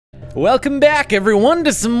Welcome back, everyone,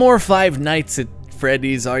 to some more Five Nights at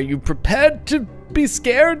Freddy's. Are you prepared to be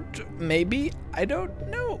scared? Maybe. I don't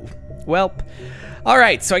know. Well, all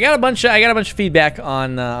right. So I got a bunch of feedback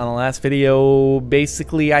on the last video.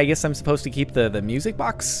 Basically, I guess I'm supposed to keep the music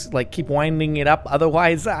box, like keep winding it up.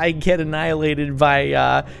 Otherwise, I get annihilated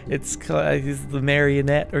by it's the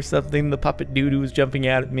marionette or something. The puppet dude who's jumping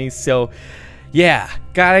out at me. So. Yeah,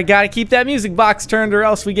 gotta keep that music box turned or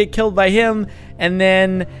else we get killed by him. And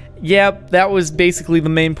then, yep, that was basically the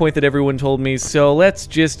main point that everyone told me. So let's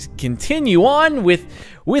just continue on with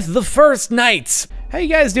the first nights. How you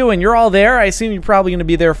guys doing? You're all there. I assume you're probably gonna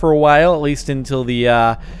be there for a while, at least until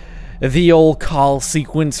the old call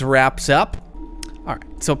sequence wraps up. All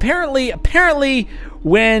right. So apparently,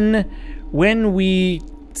 when we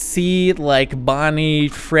see like Bonnie,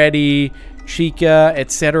 Freddy, Chica,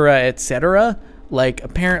 etc., like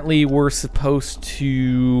apparently we're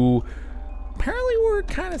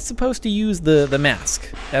kind of supposed to use the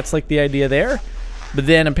mask. That's like the idea there. But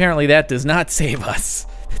then apparently that does not save us.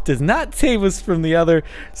 It does not save us from the other.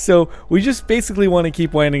 So we just basically want to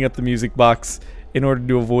keep winding up the music box in order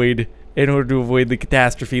to avoid the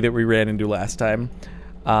catastrophe that we ran into last time.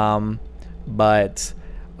 But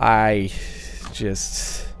I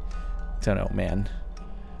just don't know, man.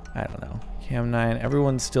 I don't know. Cam 9,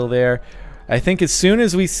 everyone's still there. I think as soon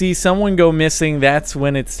as we see someone go missing, that's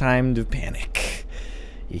when it's time to panic.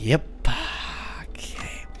 Yep.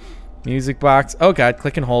 Okay. Music box. Oh god,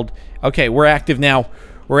 click and hold. Okay, we're active now.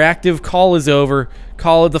 We're active. Call is over.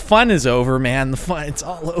 The fun is over, man. It's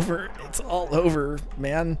all over. It's all over,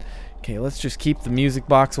 man. Okay, let's just keep the music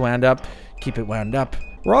box wound up. Keep it wound up.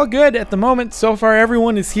 We're all good at the moment. So far,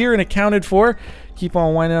 everyone is here and accounted for. Keep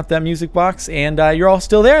on winding up that music box, and you're all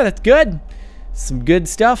still there. That's good. Some good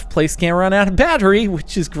stuff. Place can't run out of battery,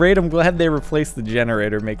 which is great. I'm glad they replaced the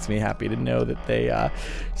generator. Makes me happy to know that they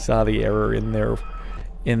saw the error in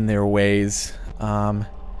their ways.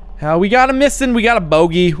 How we got a missing? We got a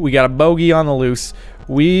bogey. We got a bogey on the loose.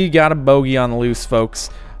 We got a bogey on the loose, folks.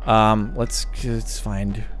 Let's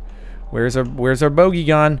find. Where's our bogey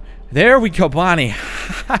gone? There we go, Bonnie.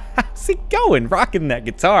 How's it going? Rocking that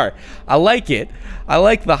guitar. I like it. I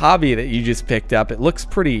like the hobby that you just picked up. It looks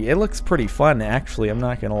pretty fun, actually. I'm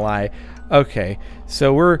not gonna lie. Okay,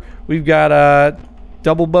 so we've got a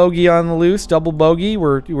double bogey on the loose. Double bogey.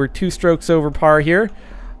 We're 2 strokes over par here.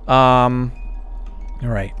 All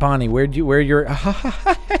right, Bonnie.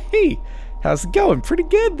 Hey, how's it going? Pretty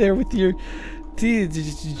good there with your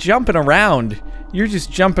jumping around. You're just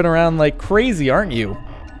jumping around like crazy, aren't you?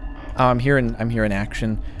 Oh, I'm hearing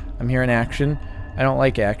action. I'm hearing action. I don't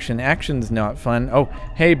like action. Action's not fun. Oh,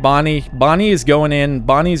 hey, Bonnie. Bonnie is going in.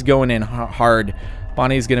 Bonnie's going in hard.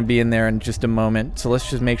 Bonnie's gonna be in there in just a moment. So let's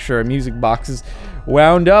just make sure our music box is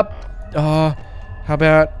wound up. How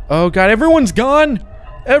about? Oh God, everyone's gone.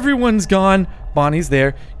 Everyone's gone. Bonnie's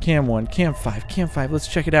there. Cam 1, Cam 5, Cam 5. Let's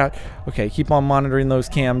check it out. Okay, keep on monitoring those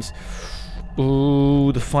cams.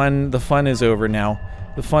 Ooh, the fun is over now.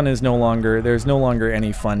 The fun is no longer, there's no longer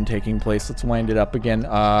any fun taking place. Let's wind it up again.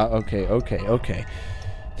 Okay.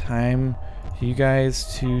 Time for you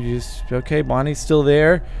guys to just, okay, Bonnie's still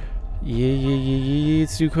there. Yeah.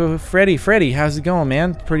 It's Freddy, how's it going,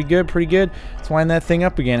 man? Pretty good. Let's wind that thing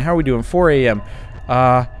up again. How are we doing? 4 a.m.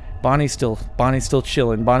 Bonnie's still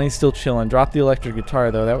chilling. Drop the electric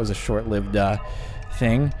guitar, though. That was a short-lived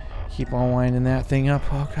thing. Keep on winding that thing up.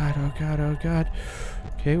 Oh god.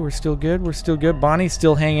 Okay, we're still good. Bonnie's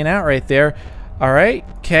still hanging out right there. All right.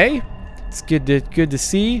 Okay. It's good to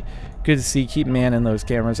see. Keep manning those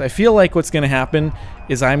cameras. I feel like what's gonna happen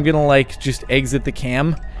is I'm gonna like just exit the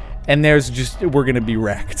cam, and we're gonna be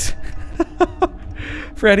wrecked.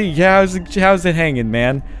 Freddy, how's it hanging,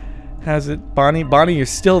 man? How's it, Bonnie? Bonnie, you're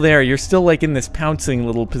still there. You're still like in this pouncing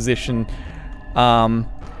little position,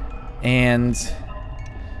 and.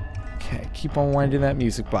 Okay, keep on winding that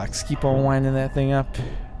music box. Keep on winding that thing up.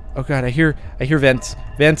 Oh god, I hear vents.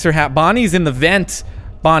 Vents are Bonnie's in the vent.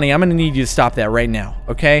 Bonnie, I'm gonna need you to stop that right now,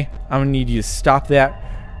 okay? I'm gonna need you to stop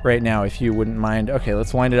that right now, if you wouldn't mind. Okay,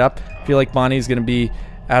 let's wind it up. I feel like Bonnie's gonna be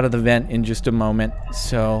out of the vent in just a moment.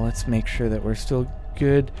 So let's make sure that we're still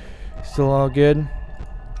good. Still all good.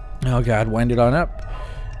 Oh god, wind it on up.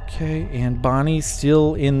 Okay, and Bonnie's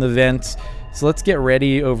still in the vent. So let's get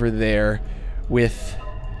ready over there with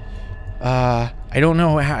I don't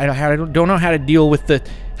know how to deal with the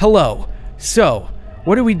hello. So,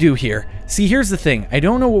 what do we do here? See, here's the thing. I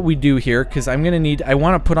don't know what we do here because I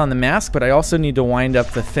want to put on the mask, but I also need to wind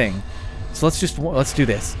up the thing. So let's do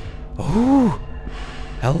this. Ooh,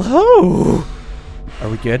 hello. Are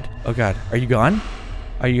we good? Oh god, are you gone?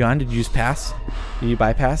 Are you gone? Did you just pass? Did you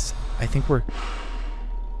bypass? I think we're...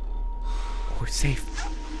 safe.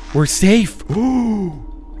 We're safe.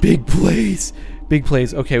 Big plays. Big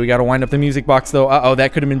plays. Okay, we gotta wind up the music box though. Uh-oh,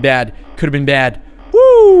 that could have been bad. Could have been bad.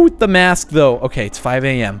 Woo! With the mask though. Okay, it's 5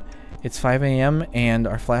 a.m. It's 5 a.m. and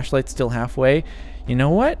our flashlight's still halfway. You know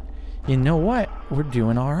what? You know what? We're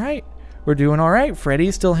doing all right. We're doing all right.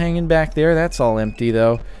 Freddy's still hanging back there. That's all empty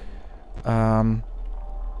though.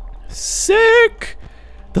 Sick!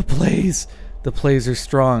 The plays are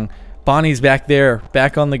strong. Bonnie's back there,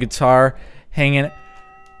 back on the guitar, hanging.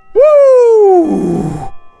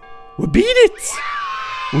 Woo! We beat it!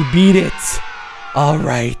 We beat it! All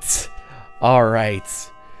right. All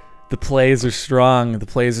right. The plays are strong. The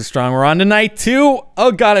plays are strong. We're on to night 2.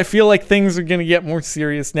 Oh god, I feel like things are gonna get more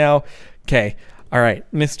serious now. Okay. All right,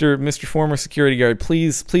 Mr. Former Security Guard,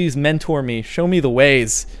 please mentor me. Show me the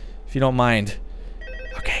ways, if you don't mind.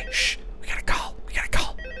 Okay, shh. We gotta call. We gotta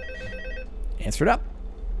call. Answer it up.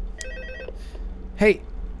 Hey.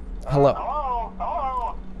 Hello.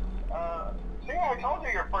 Hello. See, I told you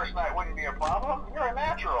your first night wouldn't be a problem. You're a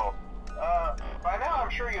natural. By now, I'm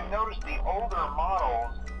sure you've noticed the older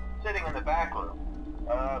models sitting in the back room.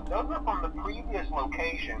 Those are from the previous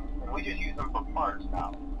location, and we just use them for parts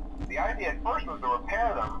now. The idea at first was to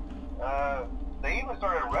repair them. They even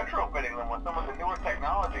started retrofitting them with some of the newer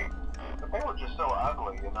technology, but they were just so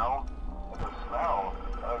ugly, you know, and the smell.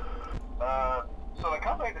 So the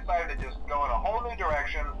company decided to just go in a whole new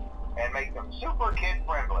direction and make them super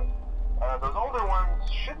kid-friendly. Those older ones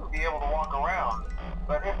shouldn't be able to walk around,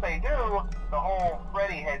 but if they do, the whole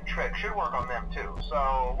Freddy head trick should work on them too,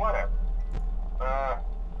 so whatever. I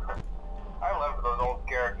love those old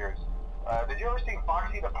characters. Did you ever see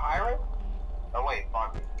Foxy the Pirate? Oh wait,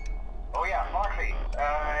 Foxy. Oh yeah, Foxy.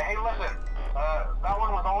 Hey listen, that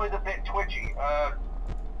one was always a bit twitchy.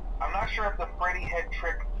 I'm not sure if the Freddy head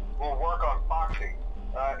trick will work on Foxy.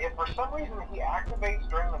 If for some reason he activates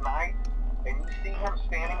during the night, and you see him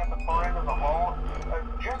standing at the far end of the hall,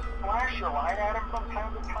 just flash your light at him from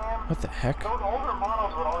time to time. What the heck? Those older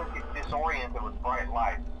models would always get disoriented with bright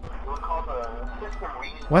lights. It would cause a system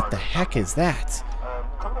restart. What the heck is that?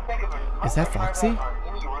 Come to think of it, Is that Foxy? on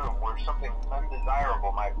any room where something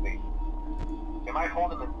undesirable might be. It might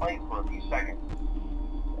hold him in place for a few seconds.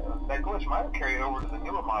 That glitch might have carried over to the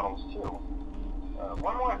newer models too.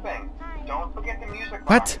 One more thing. Don't forget the music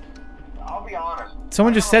box. What? I'll be honest.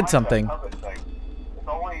 Someone just said something. It's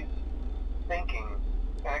always thinking,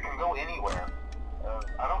 and it can go anywhere.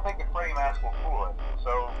 I don't think the Freddy mask will fool it,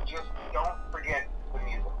 so just don't forget the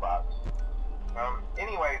music box.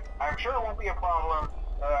 Anyway, I'm sure it won't be a problem.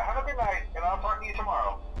 Have a good night, and I'll talk to you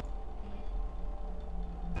tomorrow.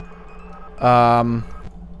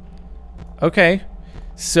 Okay.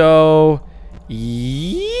 So,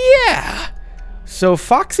 yeah. So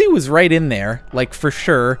Foxy was right in there, like for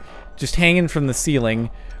sure, just hanging from the ceiling,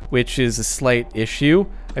 which is a slight issue.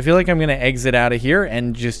 I feel like I'm gonna exit out of here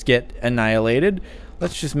and just get annihilated.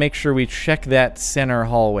 Let's just make sure we check that center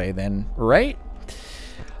hallway then, right?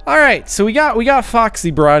 All right, so we got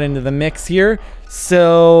Foxy brought into the mix here.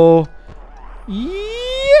 So,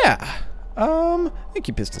 yeah. Thank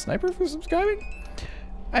you, Pistol Sniper, for subscribing.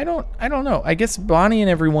 I don't know. I guess Bonnie and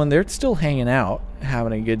everyone, they're still hanging out,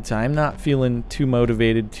 having a good time, not feeling too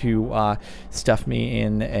motivated to stuff me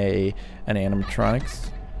in an animatronics.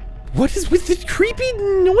 What is with the creepy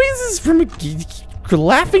noises from a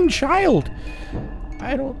laughing child?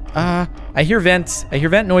 I hear vents. I hear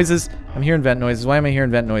vent noises. I'm hearing vent noises. Why am I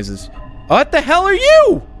hearing vent noises? What the hell are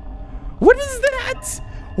you? What is that?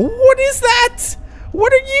 What is that?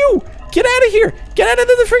 What are you? Get out of here. Get out of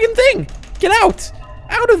the freaking thing. Get out.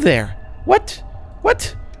 Out of there. What?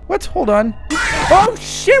 What? What? Hold on. Oh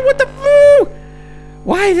shit, what the foo?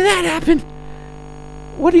 Why did that happen?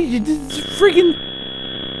 What did you freaking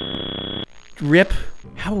rip?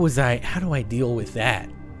 How do I deal with that?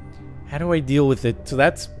 How do I deal with it? So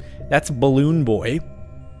that's Balloon Boy.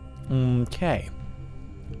 Okay.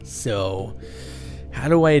 So how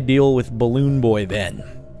do I deal with Balloon Boy then?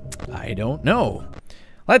 I don't know.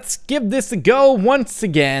 Let's give this a go once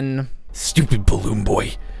again. Stupid Balloon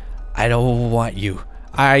Boy. I don't want you.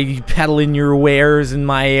 I peddling your wares in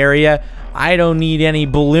my area. I don't need any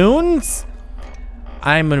balloons.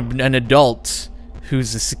 I'm an adult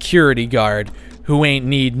who's a security guard who ain't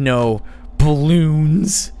need no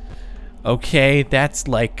balloons. Okay, that's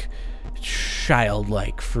like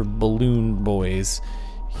childlike for Balloon Boys.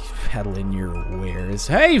 Peddling your wares.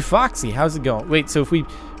 Hey, Foxy, how's it going? Wait, so if we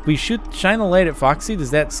shine a light at Foxy,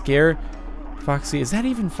 does that scare Foxy? Is that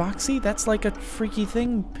even Foxy? That's like a freaky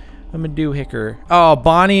thing. I'm gonna do Hicker. Oh,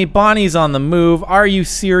 Bonnie's on the move. Are you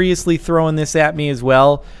seriously throwing this at me as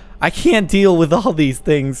well? I can't deal with all these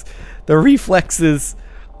things. The reflexes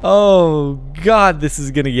Oh, God, this is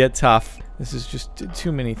gonna get tough. This is just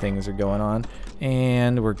too many things are going on.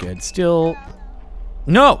 And we're good. Still...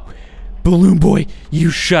 No! Balloon boy, you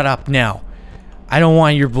shut up now. I don't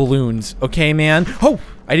want your balloons, okay, man? Oh!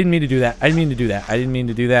 I didn't mean to do that. I didn't mean to do that. I didn't mean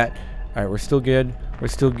to do that. Alright, we're still good. We're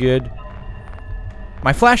still good.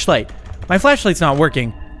 My flashlight. My flashlight's not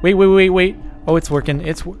working. Wait, wait, wait, wait. Oh, it's working.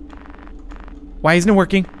 Why isn't it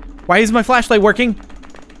working? Why isn't my flashlight working?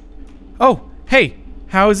 Oh, hey.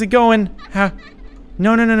 How is it going? How?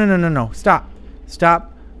 No, no, no, no, no, no, no. Stop.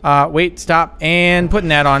 Stop. Wait, stop. And putting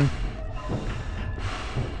that on.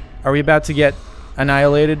 Are we about to get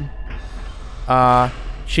annihilated?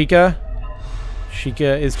 Chica?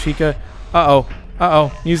 Chica. Uh-oh.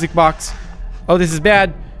 Uh-oh. Music box. Oh, this is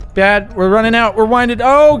bad. Bad. We're running out. We're winded.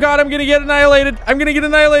 Oh, God, I'm gonna get annihilated. I'm gonna get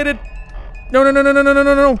annihilated. No, no, no, no, no, no, no,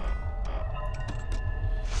 no,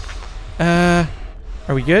 no.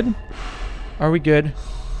 Are we good? Are we good?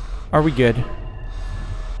 Are we good?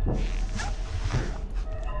 Hello?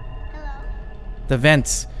 The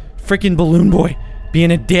vents. Freaking balloon boy.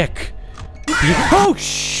 Being a dick. Oh,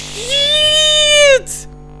 shit!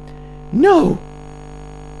 No.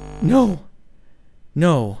 No.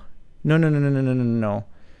 No. No, no, no, no, no, no, no, no.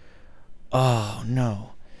 Oh,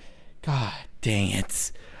 no. God dang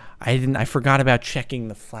it. I forgot about checking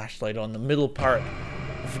the flashlight on the middle part.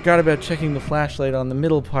 I forgot about checking the flashlight on the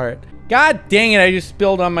middle part. God dang it, I just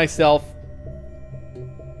spilled on myself.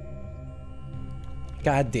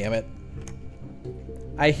 God damn it.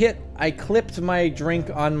 I clipped my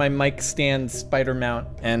drink on my mic stand spider mount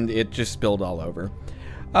and it just spilled all over.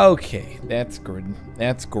 Okay, that's good.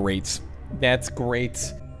 That's great. That's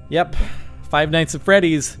great. Yep, Five Nights at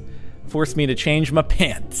Freddy's forced me to change my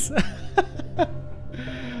pants.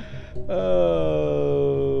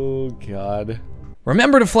 Oh, God.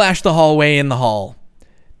 Remember to flash the hallway in the hall.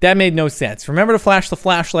 That made no sense. Remember to flash the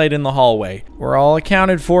flashlight in the hallway. We're all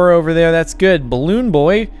accounted for over there. That's good. Balloon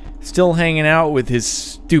boy still hanging out with his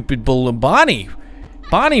stupid balloon. Bonnie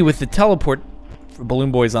with the teleport.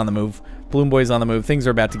 Balloon boy's on the move. Balloon boy's on the move. Things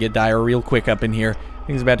are about to get dire real quick up in here.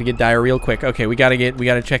 Things are about to get dire real quick. Okay, we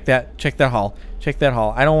gotta check that hall. Check that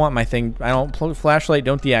hall. I don't want my thing. I don't flashlight.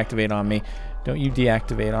 Don't deactivate on me. Don't you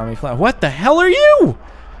deactivate on me. What the hell are you?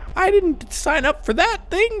 I didn't sign up for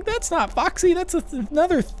that thing. That's not Foxy. That's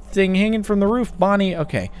another thing hanging from the roof. Bonnie.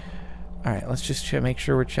 Okay. All right. Let's just make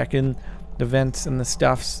sure we're checking the vents and the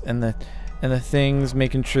stuffs and the things,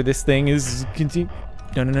 making sure this thing is continue.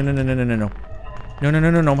 No, no, no, no, no, no, no, no, no. No, no,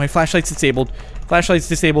 no, no, no. My flashlight's disabled. Flashlight's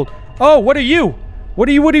disabled. Oh, what are you? What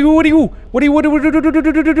are you? What?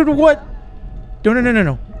 No, no, no, no,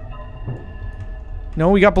 no. No,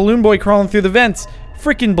 we got Balloon Boy crawling through the vents.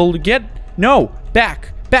 Freaking balloon. No.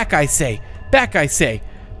 Back. Back, I say. Back, I say.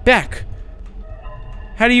 Back.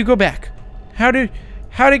 How do you go back? How did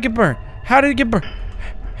it get burned? How did it get burned?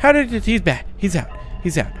 He's back. He's out.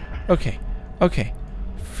 He's out. Okay. Okay.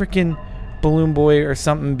 Freaking Balloon Boy or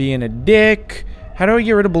something being a dick. How do I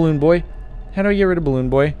get rid of Balloon Boy? How do I get rid of Balloon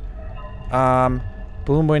Boy?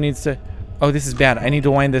 Balloon Boy needs to... Oh, this is bad. I need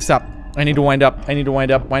to wind this up. I need to wind up. I need to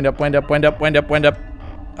wind up. Wind up, wind up, wind up, wind up, wind up.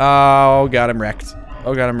 Oh, God, I'm wrecked.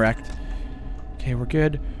 Oh, God, I'm wrecked. Okay, we're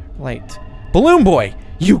good. Light. Balloon Boy!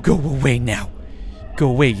 You go away now. Go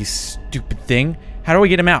away, you stupid thing. How do I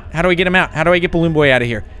get him out? How do I get him out? How do I get Balloon Boy out of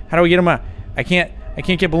here? How do I get him out? I can't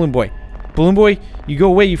get Balloon Boy. Balloon Boy, you go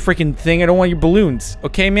away, you freaking thing. I don't want your balloons.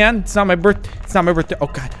 Okay, man? It's not my birthday. It's not my birthday. Oh,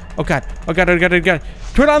 God. Oh, God. Oh, God. Oh, God. Oh, God.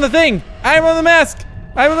 Turn on the thing. I'm on the mask.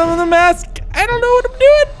 I'm on the mask. I don't know what I'm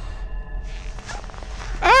doing.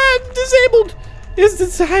 I'm disabled.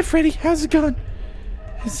 Hi, Freddy. How's it going?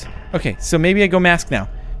 Okay, so maybe I go mask now.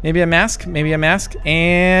 Maybe I mask. Maybe I mask.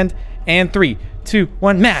 And 3, 2,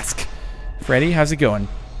 1, mask. Freddy, how's it going?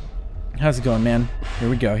 How's it going, man? Here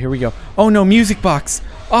we go. Here we go. Oh, no, music box.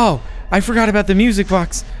 Oh, I forgot about the music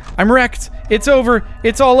box. I'm wrecked. It's over.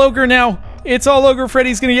 It's all ogre now. It's all ogre.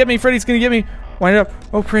 Freddy's gonna get me. Freddy's gonna get me. Wind it up.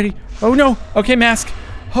 Oh, Freddy. Oh, no. Okay, mask.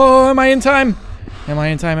 Oh, am I in time? Am I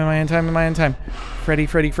in time? Am I in time? Am I in time? Freddy,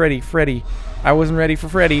 Freddy, Freddy, Freddy. I wasn't ready for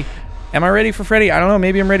Freddy. Am I ready for Freddy? I don't know.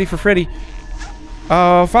 Maybe I'm ready for Freddy.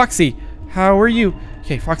 Foxy, how are you?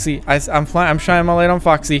 Okay, Foxy, I'm shining my light on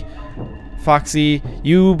Foxy. Foxy,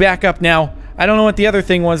 you back up now. I don't know what the other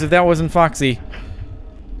thing was if that wasn't Foxy.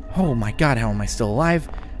 Oh my God, how am I still alive?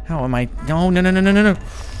 How am I? No, no, no, no, no, no, no.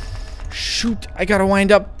 Shoot, I gotta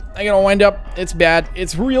wind up. I gotta wind up. It's bad.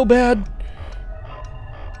 It's real bad.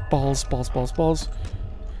 Balls, balls, balls, balls.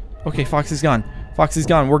 Okay, Foxy's gone. Foxy's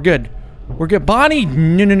gone. We're good. We're good. Bonnie!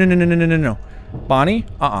 No, no, no, no, no, no, no, no, no. Bonnie?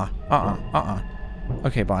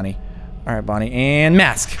 Okay, Bonnie. Alright, Bonnie. And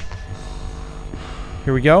mask.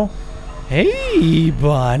 Here we go. Hey,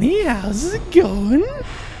 Bonnie, how's it going?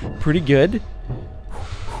 Pretty good.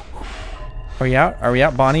 Are we out? Are we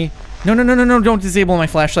out, Bonnie? No, no, no, no, no, don't disable my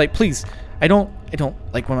flashlight, please. I don't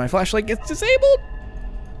like when my flashlight gets disabled.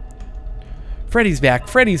 Freddy's back,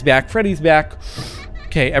 Freddy's back, Freddy's back.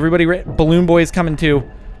 Okay, everybody, Balloon Boy is coming too.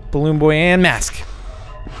 Balloon Boy and Mask.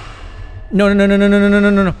 No, no, no, no, no, no, no, no,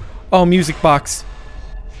 no, no. Oh, music box.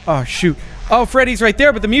 Oh, shoot. Oh, Freddy's right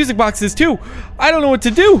there, but the music box is too. I don't know what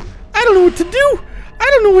to do. I don't know what to do. I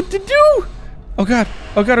don't know what to do. Oh, God.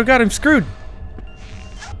 Oh, God. Oh, God. I'm screwed.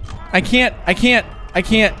 I can't. I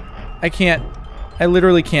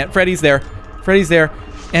literally can't. Freddy's there. Freddy's there.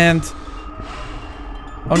 And...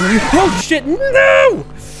 oh, no. Oh, shit. No!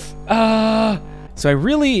 So I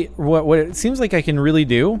really... What it seems like I can really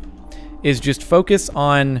do is just focus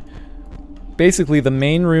on basically the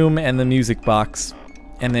main room and the music box.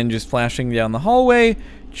 And then just flashing down the hallway,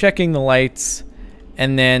 checking the lights,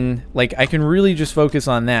 and then, like, I can really just focus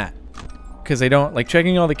on that. Because I don't, like,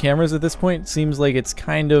 checking all the cameras at this point seems like it's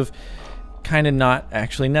kind of not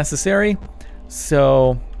actually necessary.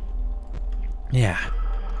 So, yeah.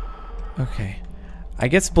 Okay. I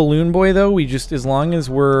guess Balloon Boy, though, we just, as long as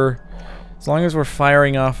we're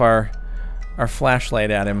firing off our flashlight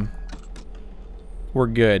at him, we're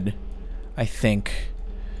good. I think.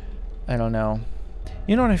 I don't know.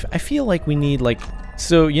 You know what, I feel like we need, like...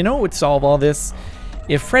 So, you know what would solve all this?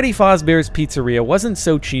 If Freddy Fazbear's Pizzeria wasn't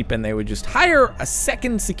so cheap and they would just hire a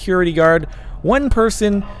second security guard, one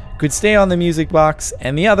person could stay on the music box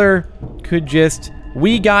and the other could just...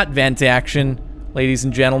 We got vent action, ladies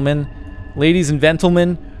and gentlemen. Ladies and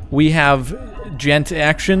gentlemen, we have gent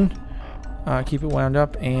action. Keep it wound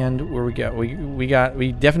up, and where we go?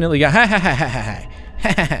 We definitely got... Ha ha ha ha ha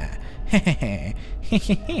ha ha.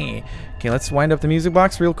 Okay, let's wind up the music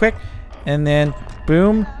box real quick, and then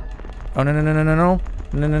boom. Oh no no no no no no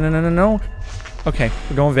no no no no no no. Okay,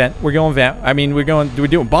 we're going vent. We're going vent. I mean, we're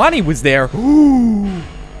doing. Bonnie was there. Ooh.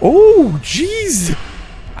 Oh, jeez.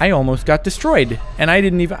 I almost got destroyed, and I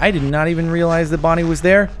did not even realize that Bonnie was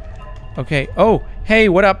there. Okay. Oh, hey,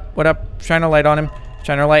 what up? What up? Shine a light on him.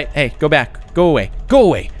 Shine a light. Hey, go back. Go away. Go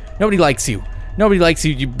away. Nobody likes you. Nobody likes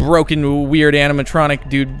you, you broken, weird animatronic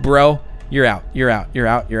dude, bro. You're out. You're out. You're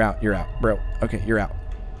out. You're out. You're out, bro. Okay, you're out.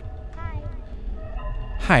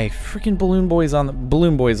 Hi. Freaking Balloon Boy's on the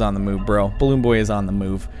move, bro. Balloon Boy is on the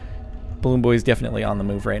move. Balloon Boy is definitely on the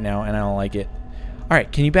move right now, and I don't like it. All right,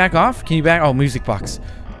 can you back off? Can you back? Oh, music box.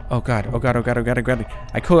 Oh god. Oh god. Oh god. Oh god. Oh god.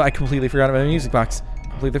 I completely forgot about the music box.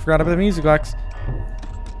 Completely forgot about the music box.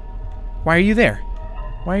 Why are you there?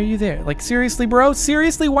 Why are you there? Like, seriously, bro?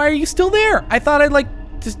 Seriously, why are you still there? I thought I'd, like,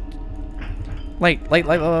 just... Light.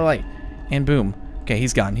 And boom. Okay,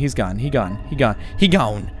 he's gone. He's gone. He gone.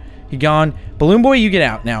 Balloon Boy, you get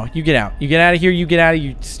out now. You get out. You get out of here. You get out of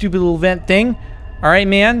your stupid little vent thing. All right,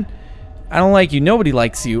 man? I don't like you. Nobody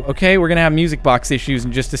likes you, okay? We're gonna have music box issues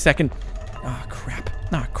in just a second. Oh, crap.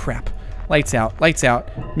 Oh, crap. Lights out. Lights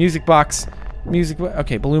out. Music box.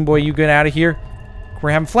 Okay, Balloon Boy, you get out of here.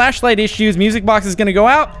 We're having flashlight issues. Music box is gonna go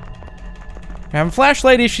out. We're having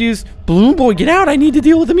flashlight issues. Balloon Boy, get out. I need to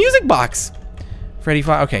deal with the music box. Freddy,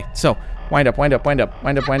 okay, so wind up.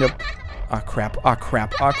 Oh crap. Oh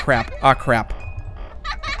crap. Oh crap. Oh crap.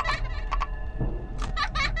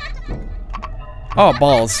 Oh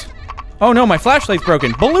balls. Oh no, my flashlight's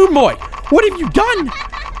broken. Balloon Boy, what have you done?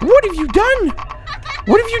 What have you done?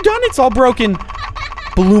 What have you done? It's all broken.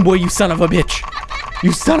 Balloon Boy, you son of a bitch.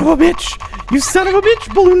 You son of a bitch. You son of a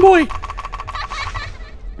bitch, Balloon Boy!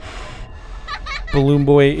 Balloon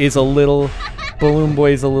Boy is a little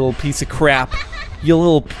piece of crap. You're a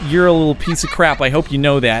little piece of crap. I hope you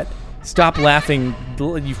know that. Stop laughing,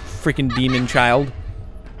 you freaking demon child.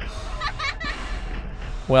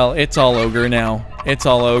 Well, it's all ogre now. It's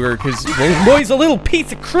all ogre because Balloon Boy's a little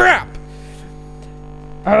piece of crap.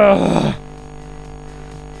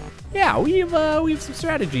 Yeah, we have some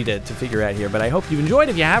strategy to figure out here, but I hope you've enjoyed.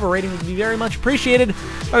 If you have, a rating would be very much appreciated.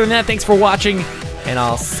 Other than that, thanks for watching, and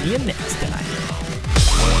I'll see you next time.